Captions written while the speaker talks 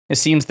It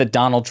seems that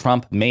Donald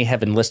Trump may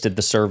have enlisted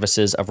the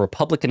services of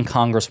Republican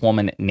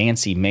Congresswoman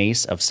Nancy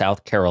Mace of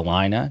South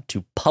Carolina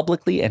to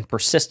publicly and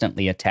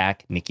persistently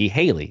attack Nikki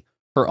Haley,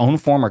 her own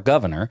former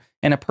governor,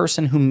 and a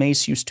person whom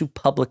Mace used to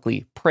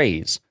publicly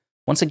praise,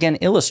 once again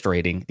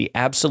illustrating the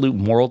absolute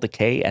moral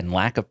decay and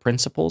lack of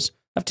principles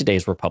of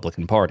today's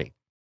Republican Party.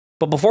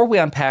 But before we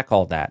unpack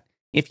all that,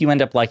 if you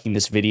end up liking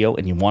this video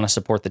and you want to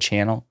support the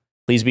channel,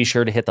 please be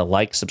sure to hit the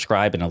like,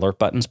 subscribe, and alert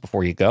buttons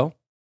before you go.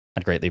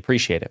 I'd greatly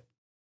appreciate it.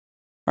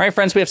 All right,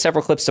 friends, we have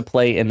several clips to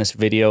play in this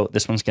video.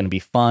 This one's going to be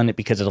fun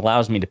because it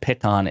allows me to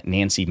pick on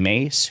Nancy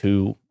Mace,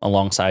 who,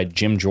 alongside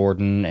Jim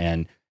Jordan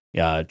and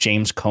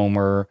James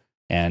Comer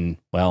and,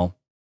 well,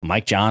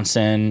 Mike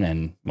Johnson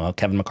and, well,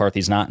 Kevin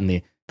McCarthy's not in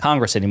the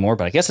Congress anymore,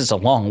 but I guess it's a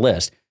long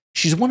list.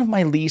 She's one of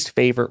my least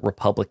favorite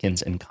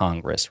Republicans in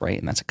Congress, right?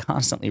 And that's a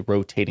constantly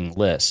rotating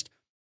list.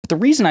 But the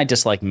reason I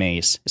dislike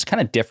Mace is kind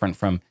of different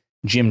from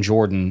Jim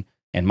Jordan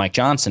and Mike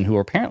Johnson, who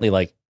are apparently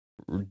like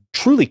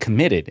truly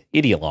committed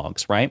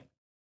ideologues, right?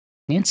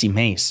 Nancy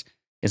Mace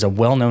is a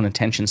well-known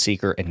attention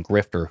seeker and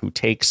grifter who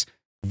takes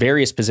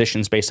various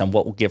positions based on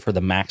what will give her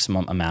the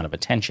maximum amount of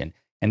attention.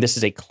 And this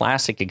is a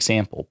classic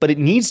example, but it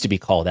needs to be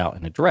called out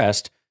and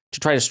addressed to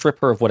try to strip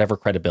her of whatever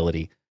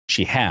credibility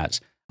she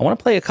has. I want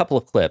to play a couple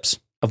of clips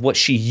of what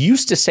she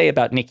used to say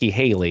about Nikki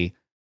Haley,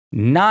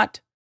 not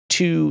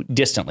too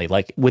distantly,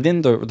 like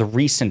within the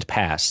recent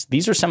past.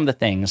 These are some of the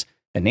things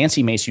that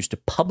Nancy Mace used to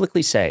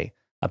publicly say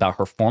about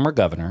her former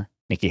governor,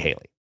 Nikki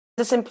Haley.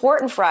 It's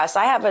important for us.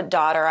 I have a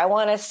daughter. I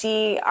want to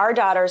see our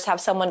daughters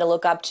have someone to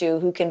look up to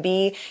who can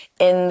be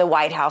in the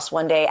White House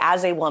one day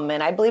as a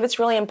woman. I believe it's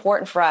really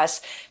important for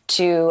us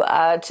to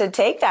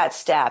take that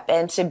step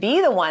and to be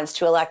the ones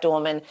to elect a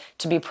woman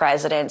to be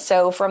president.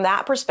 So from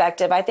that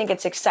perspective, I think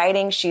it's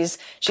exciting. She's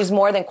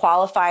more than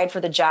qualified for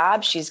the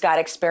job. She's got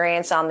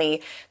experience on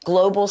the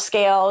global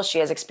scale. She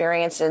has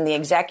experience in the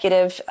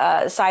executive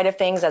side of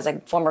things as a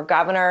former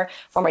governor,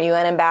 former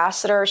UN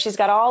ambassador. She's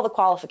got all the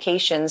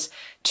qualifications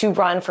to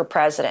run for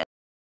president.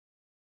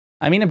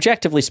 I mean,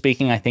 objectively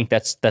speaking, I think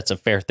that's a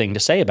fair thing to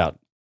say about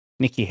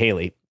Nikki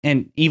Haley.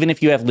 And even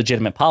if you have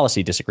legitimate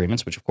policy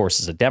disagreements, which of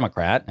course as a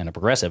Democrat and a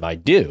progressive I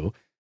do,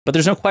 but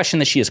there's no question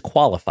that she is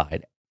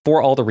qualified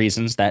for all the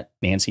reasons that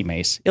Nancy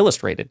Mace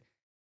illustrated.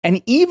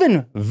 And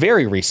even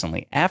very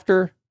recently,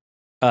 after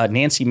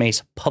Nancy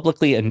Mace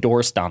publicly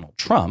endorsed Donald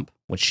Trump,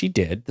 which she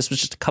did, this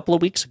was just a couple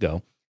of weeks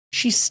ago,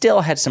 she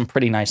still had some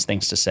pretty nice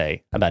things to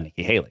say about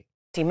Nikki Haley.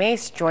 Nancy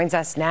Mace joins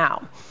us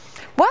now.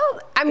 Well,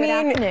 I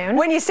mean,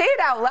 when you say it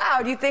out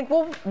loud, you think,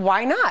 well,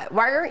 why not?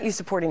 Why aren't you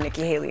supporting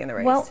Nikki Haley in the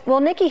race?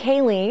 Well, Nikki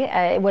Haley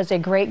was a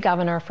great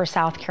governor for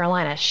South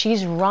Carolina.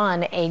 She's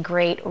run a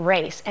great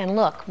race. And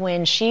look,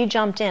 when she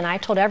jumped in, I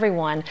told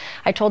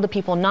the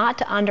people not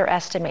to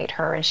underestimate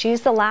her. And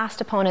she's the last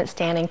opponent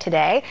standing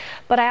today.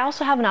 But I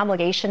also have an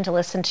obligation to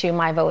listen to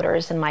my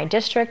voters in my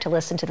district, to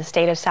listen to the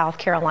state of South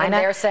Carolina.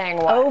 And they're saying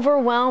what?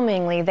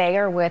 Overwhelmingly, they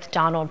are with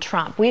Donald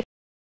Trump.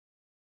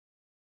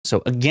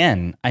 So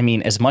again, I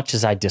mean, as much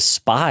as I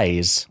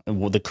despise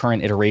the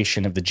current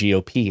iteration of the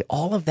GOP,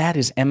 all of that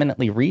is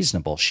eminently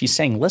reasonable. She's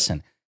saying,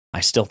 listen, I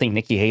still think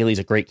Nikki Haley's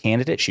a great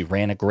candidate. She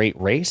ran a great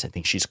race. I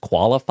think she's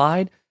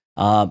qualified.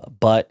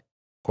 But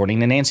according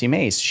to Nancy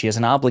Mace, she has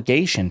an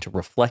obligation to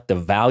reflect the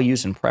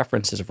values and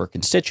preferences of her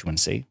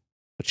constituency,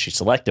 which she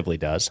selectively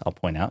does, I'll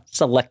point out,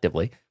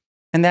 selectively.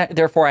 And that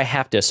therefore I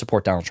have to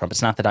support Donald Trump.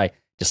 It's not that I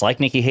dislike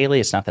Nikki Haley.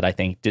 It's not that I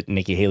think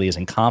Nikki Haley is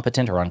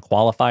incompetent or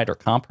unqualified or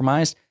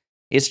compromised.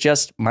 It's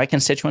just my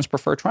constituents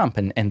prefer Trump,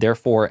 and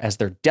therefore, as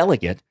their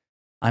delegate,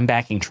 I'm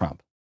backing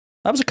Trump.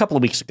 That was a couple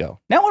of weeks ago.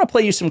 Now I want to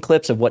play you some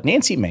clips of what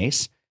Nancy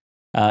Mace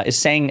is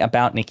saying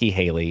about Nikki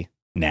Haley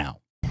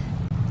now.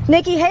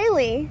 Nikki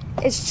Haley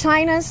is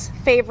China's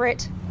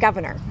favorite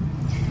governor.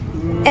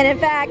 And in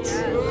fact,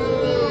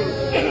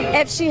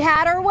 if she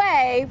had her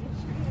way,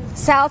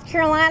 South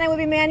Carolina would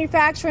be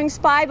manufacturing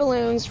spy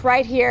balloons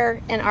right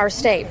here in our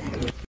state.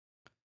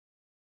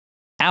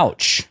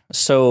 Ouch.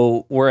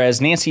 So whereas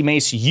Nancy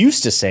Mace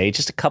used to say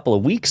just a couple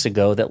of weeks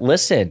ago that,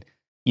 listen,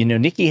 you know,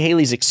 Nikki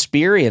Haley's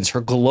experience, her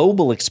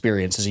global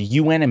experience as a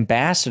UN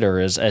ambassador,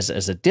 as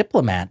a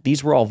diplomat,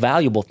 these were all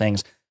valuable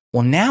things.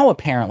 Well, now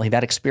apparently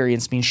that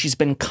experience means she's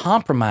been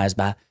compromised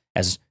by,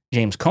 as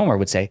James Comer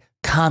would say,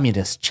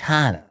 communist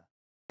China.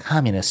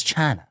 Communist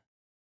China.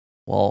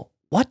 Well,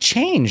 what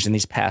changed in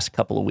these past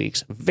couple of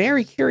weeks?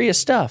 Very curious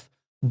stuff.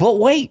 But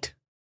wait,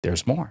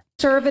 there's more.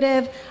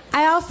 Conservative.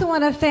 I also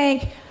want to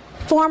thank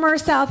former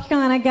South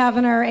Carolina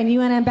Governor and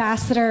UN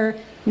Ambassador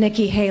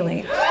Nikki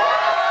Haley.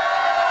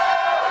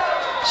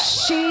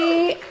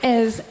 She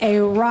is a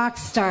rock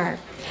star.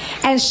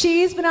 And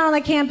she's been on the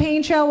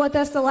campaign trail with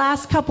us the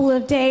last couple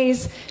of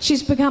days.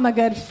 She's become a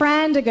good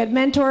friend, a good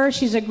mentor.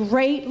 She's a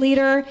great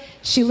leader.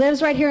 She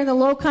lives right here in the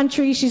Low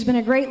Country. She's been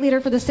a great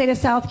leader for the state of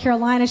South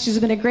Carolina. She's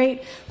been a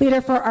great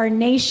leader for our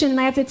nation. And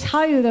I have to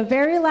tell you, the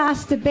very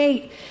last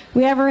debate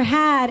we ever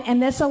had in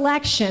this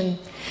election,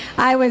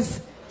 I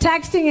was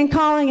texting and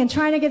calling and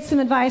trying to get some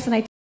advice,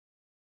 and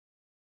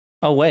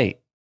Oh, wait.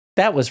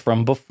 That was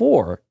from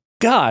before.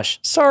 Gosh,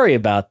 sorry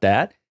about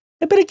that.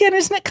 But again,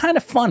 isn't it kind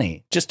of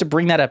funny just to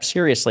bring that up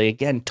seriously?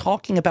 Again,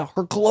 talking about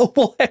her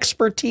global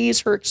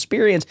expertise, her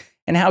experience,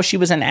 and how she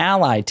was an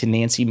ally to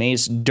Nancy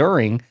Mace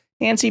during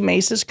Nancy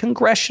Mace's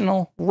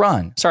congressional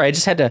run. Sorry,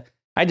 I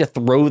had to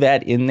throw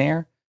that in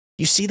there.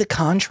 You see the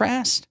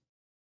contrast?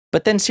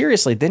 But then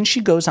seriously, then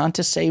she goes on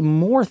to say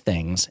more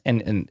things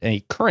in a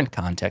current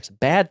context,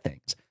 bad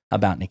things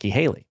about Nikki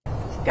Haley.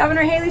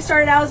 Governor Haley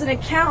started out as an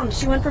accountant.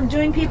 She went from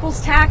doing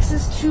people's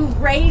taxes to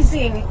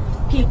raising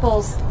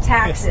people's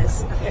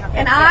taxes.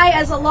 And I,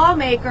 as a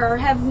lawmaker,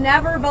 have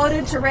never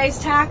voted to raise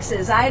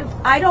taxes.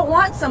 I don't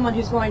want someone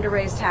who's going to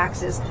raise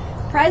taxes.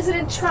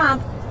 President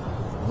Trump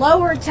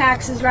lowered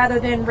taxes rather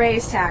than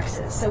raise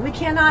taxes. So we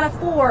cannot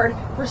afford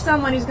for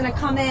someone who's going to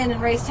come in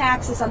and raise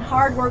taxes on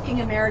hardworking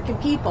American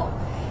people.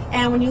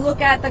 And when you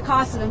look at the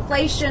cost of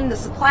inflation, the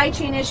supply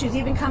chain issues,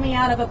 even coming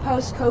out of a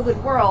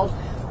post-COVID world,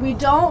 we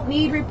don't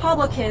need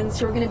Republicans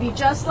who are going to be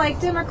just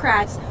like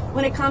Democrats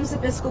when it comes to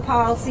fiscal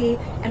policy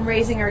and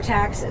raising our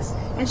taxes.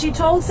 And she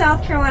told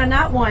South Carolina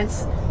not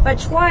once, but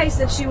twice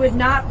that she would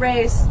not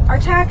raise our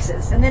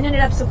taxes, and then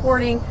ended up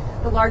supporting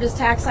the largest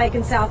tax hike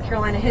in South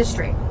Carolina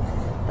history.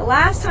 The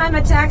last time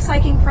a tax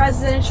hiking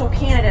presidential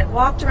candidate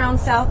walked around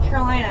South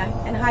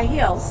Carolina in high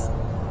heels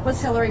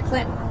was Hillary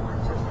Clinton.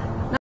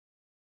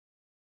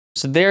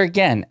 So there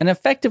again, an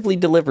effectively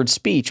delivered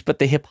speech, but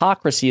the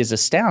hypocrisy is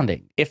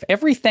astounding. If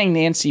everything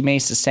Nancy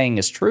Mace is saying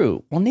is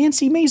true, well,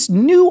 Nancy Mace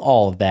knew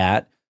all of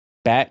that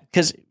back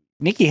because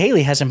Nikki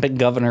Haley hasn't been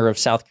governor of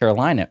South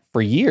Carolina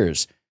for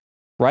years,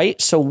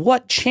 right? So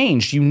what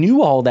changed? You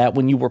knew all that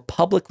when you were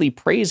publicly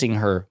praising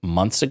her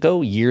months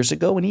ago, years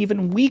ago, and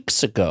even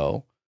weeks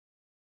ago.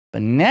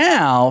 But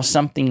now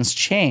something's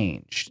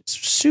changed. It's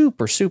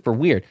super, super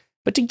weird.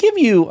 But to give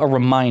you a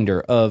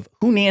reminder of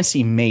who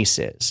Nancy Mace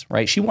is,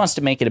 right? She wants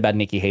to make it about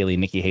Nikki Haley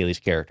and Nikki Haley's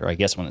character, I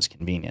guess, when it's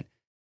convenient.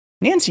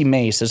 Nancy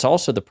Mace is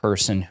also the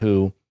person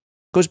who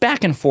goes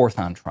back and forth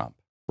on Trump,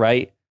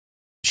 right?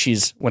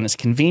 She's, when it's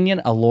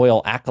convenient, a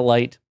loyal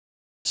acolyte,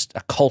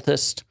 a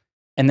cultist.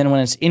 And then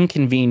when it's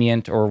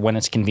inconvenient or when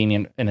it's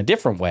convenient in a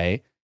different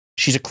way,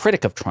 she's a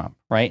critic of Trump,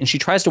 right? And she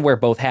tries to wear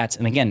both hats.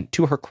 And again,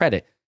 to her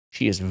credit,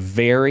 she is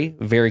very,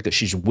 very good.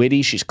 She's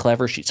witty, she's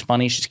clever, she's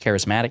funny, she's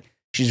charismatic.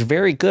 She's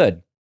very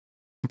good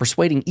in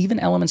persuading even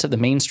elements of the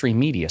mainstream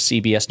media,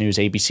 CBS News,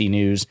 ABC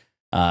News,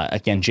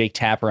 again, Jake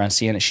Tapper on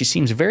CNN. She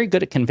seems very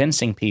good at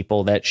convincing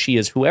people that she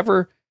is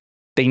whoever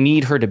they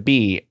need her to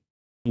be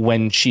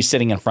when she's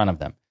sitting in front of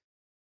them.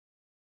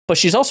 But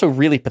she's also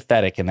really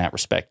pathetic in that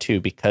respect, too,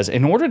 because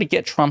in order to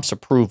get Trump's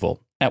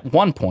approval, at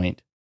one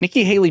point,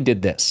 Nikki Haley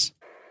did this.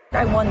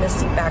 I won this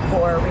seat back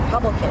for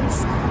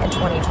Republicans in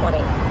 2020.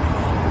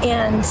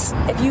 And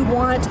if you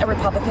want a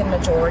Republican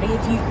majority,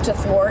 to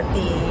thwart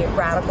the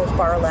radical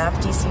far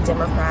left DC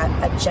Democrat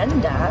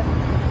agenda,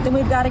 then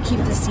we've got to keep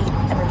the seat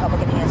in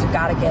Republican hands. We've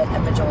got to get a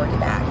majority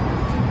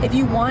back. If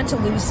you want to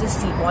lose this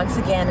seat once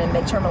again in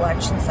midterm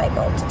election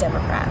cycle to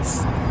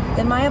Democrats,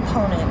 then my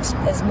opponent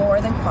is more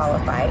than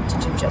qualified to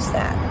do just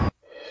that.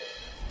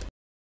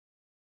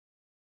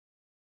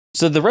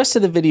 So the rest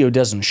of the video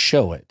doesn't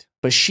show it,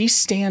 but she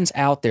stands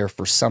out there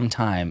for some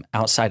time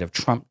outside of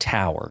Trump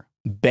Tower,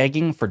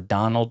 begging for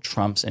Donald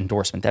Trump's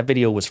endorsement. That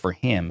video was for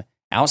him.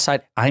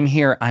 Outside, I'm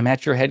here, I'm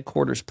at your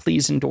headquarters,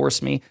 please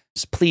endorse me.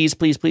 Please,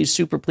 please, please,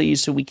 super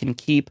please, so we can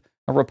keep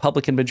a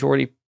Republican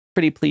majority.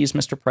 Pretty please,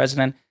 Mr.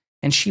 President.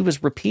 And she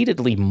was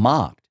repeatedly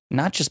mocked,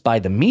 not just by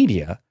the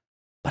media,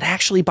 but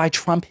actually by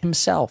Trump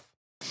himself.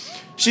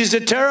 She's a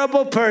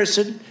terrible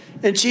person,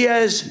 and she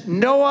has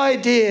no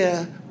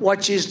idea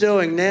what she's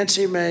doing,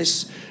 Nancy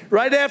Mace.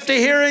 Right after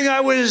hearing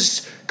I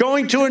was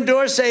going to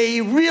endorse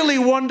a really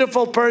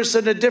wonderful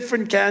person, a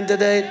different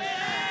candidate,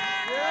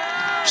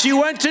 she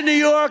went to New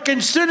York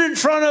and stood in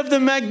front of the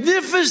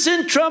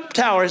magnificent Trump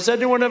Tower. Has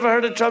anyone ever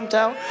heard of Trump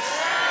Tower?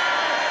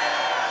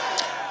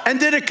 And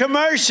did a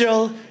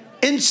commercial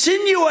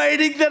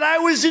insinuating that I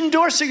was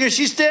endorsing her.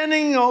 She's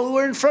standing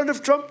over in front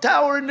of Trump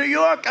Tower in New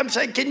York. I'm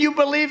saying, can you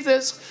believe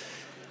this?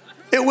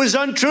 It was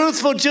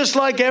untruthful, just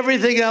like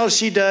everything else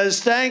she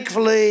does.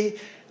 Thankfully,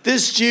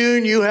 this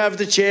June, you have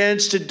the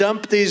chance to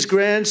dump these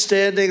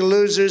grandstanding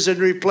losers and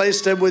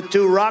replace them with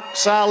two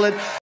rock-solid.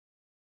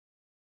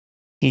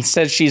 He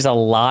says she's a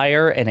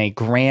liar and a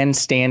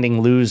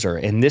grandstanding loser.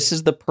 And this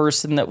is the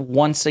person that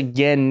once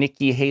again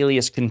Nikki Haley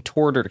has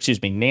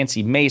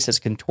Nancy Mace has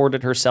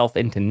contorted herself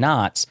into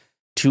knots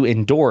to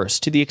endorse,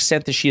 to the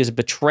extent that she is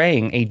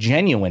betraying a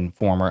genuine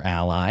former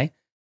ally.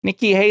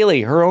 Nikki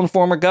Haley, her own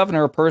former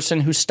governor, a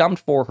person who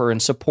stumped for her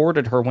and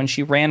supported her when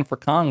she ran for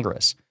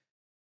Congress.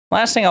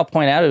 Last thing I'll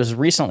point out, it was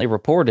recently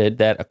reported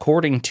that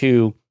according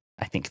to,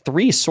 I think,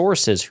 3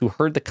 sources who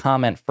heard the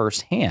comment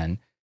firsthand,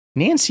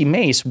 Nancy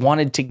Mace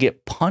wanted to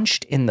get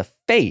punched in the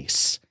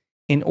face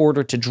in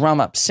order to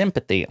drum up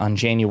sympathy on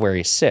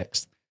January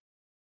 6th.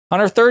 On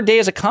her 3rd day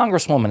as a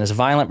congresswoman, as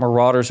violent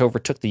marauders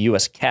overtook the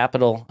U.S.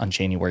 Capitol on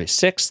January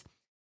 6th,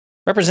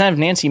 Representative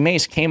Nancy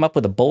Mace came up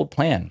with a bold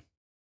plan.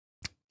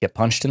 Get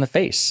punched in the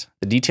face.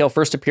 The detail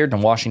first appeared in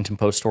a Washington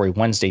Post story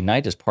Wednesday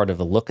night as part of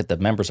a look at the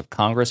members of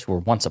Congress who were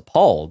once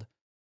appalled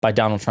by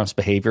Donald Trump's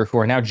behavior who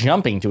are now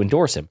jumping to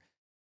endorse him.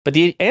 But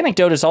the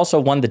anecdote is also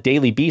one the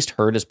Daily Beast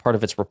heard as part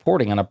of its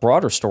reporting on a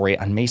broader story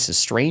on Mace's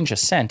strange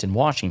ascent in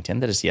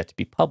Washington that is yet to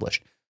be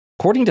published.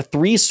 According to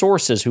 3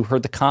 sources who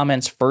heard the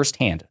comments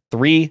firsthand,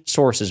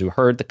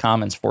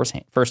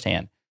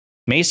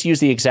 Mace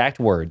used the exact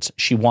words.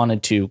 She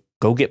wanted to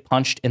go get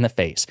punched in the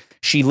face.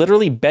 She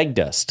literally begged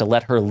us to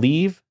let her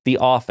leave the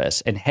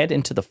office and head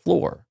to the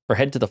floor,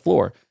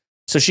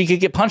 so she could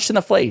get punched in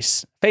the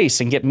face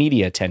and get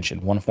media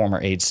attention, one former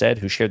aide said,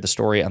 who shared the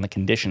story on the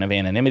condition of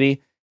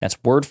anonymity. That's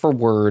word for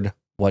word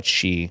what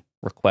she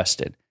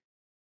requested.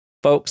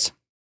 Folks,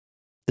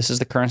 this is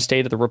the current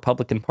state of the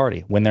Republican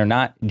Party. When they're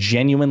not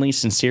genuinely,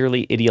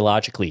 sincerely,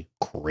 ideologically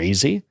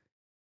crazy,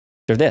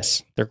 they're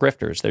this. They're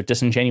grifters. They're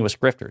disingenuous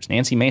grifters.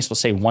 Nancy Mace will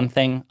say one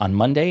thing on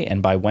Monday,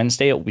 and by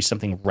Wednesday, it will be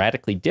something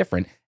radically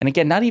different. And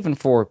again, not even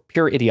for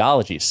pure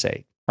ideology's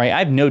sake, right? I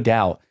have no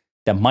doubt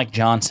that Mike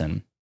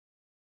Johnson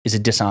is a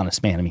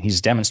dishonest man. I mean,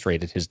 he's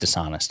demonstrated his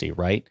dishonesty,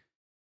 right?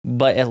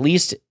 But at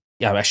least,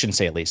 I shouldn't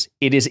say at least,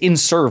 it is in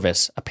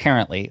service,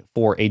 apparently,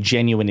 for a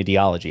genuine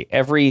ideology.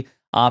 Every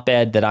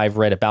op-ed that I've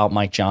read about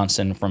Mike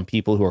Johnson from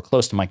people who are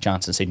close to Mike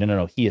Johnson say,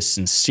 no, he is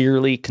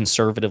sincerely,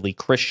 conservatively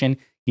Christian.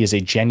 He is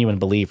a genuine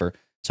believer.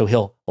 So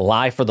he'll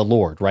lie for the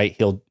Lord, right?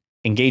 He'll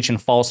engage in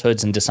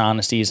falsehoods and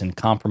dishonesties and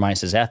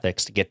compromise his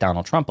ethics to get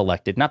Donald Trump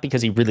elected, not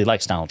because he really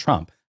likes Donald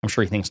Trump. I'm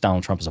sure he thinks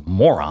Donald Trump is a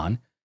moron,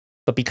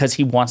 but because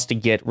he wants to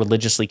get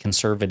religiously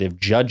conservative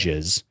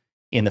judges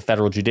in the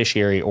federal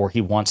judiciary, or he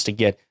wants to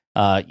get,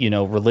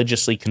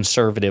 religiously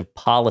conservative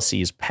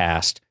policies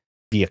passed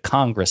via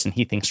Congress, and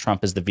he thinks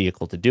Trump is the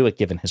vehicle to do it,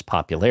 given his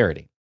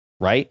popularity,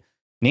 right?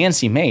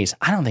 Nancy Mace,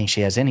 I don't think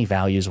she has any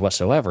values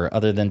whatsoever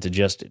other than to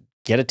just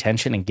get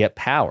attention and get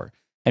power.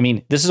 I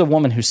mean, this is a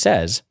woman who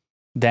says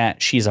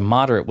that she's a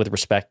moderate with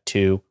respect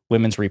to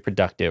women's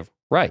reproductive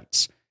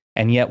rights.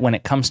 And yet when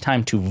it comes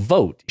time to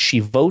vote, she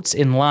votes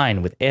in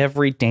line with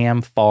every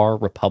damn far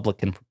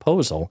Republican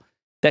proposal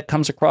that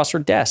comes across her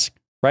desk,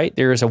 right?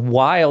 There is a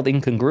wild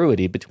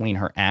incongruity between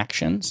her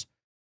actions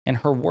and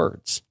her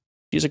words.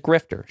 She's a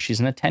grifter. She's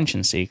an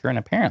attention seeker. And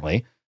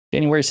apparently,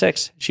 January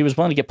 6th, she was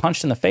willing to get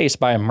punched in the face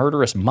by a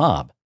murderous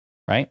mob,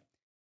 right?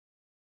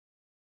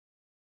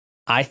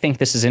 I think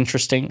this is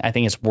interesting. I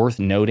think it's worth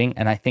noting.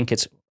 And I think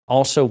it's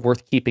also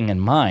worth keeping in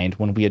mind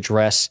when we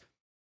address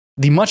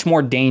the much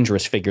more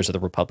dangerous figures of the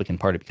Republican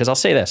Party. Because I'll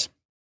say this,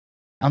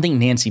 I don't think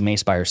Nancy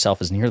Mace by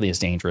herself is nearly as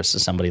dangerous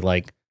as somebody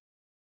like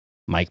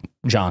Mike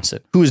Johnson,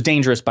 who is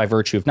dangerous by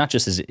virtue of not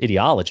just his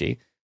ideology,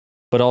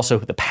 but also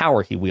the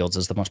power he wields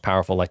as the most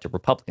powerful elected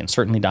Republican.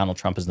 Certainly Donald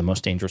Trump is the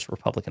most dangerous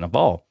Republican of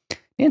all.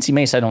 Nancy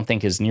Mace, I don't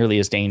think, is nearly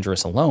as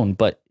dangerous alone,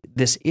 but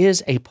this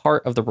is a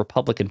part of the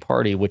Republican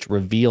Party which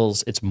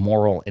reveals its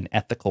moral and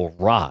ethical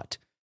rot.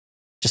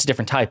 Just a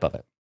different type of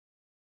it.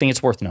 I think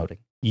it's worth noting.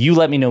 You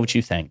let me know what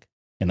you think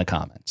in the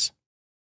comments.